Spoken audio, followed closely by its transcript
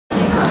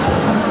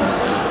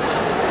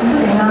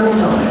啱呢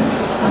度嘅，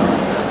係咪？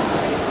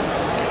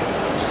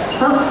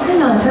好，跟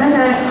住唱一隻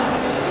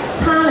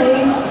查理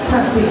卓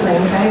別靈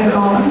寫嘅歌。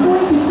I'm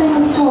going to sing a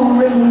song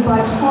written by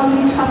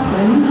Charlie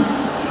Chaplin.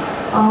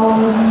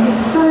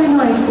 It's very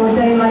nice for a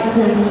day like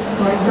this,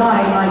 for a guy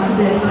like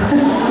this.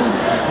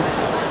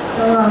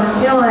 咁啊，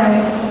因為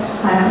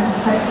係啊，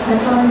係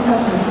Charlie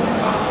Chaplin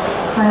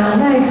係啊，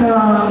因為佢話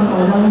無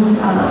論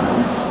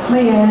乜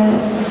嘢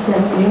日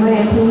子、乜嘢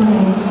天氣、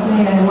乜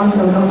嘢溫度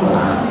都好啦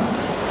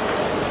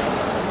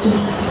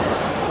 ，just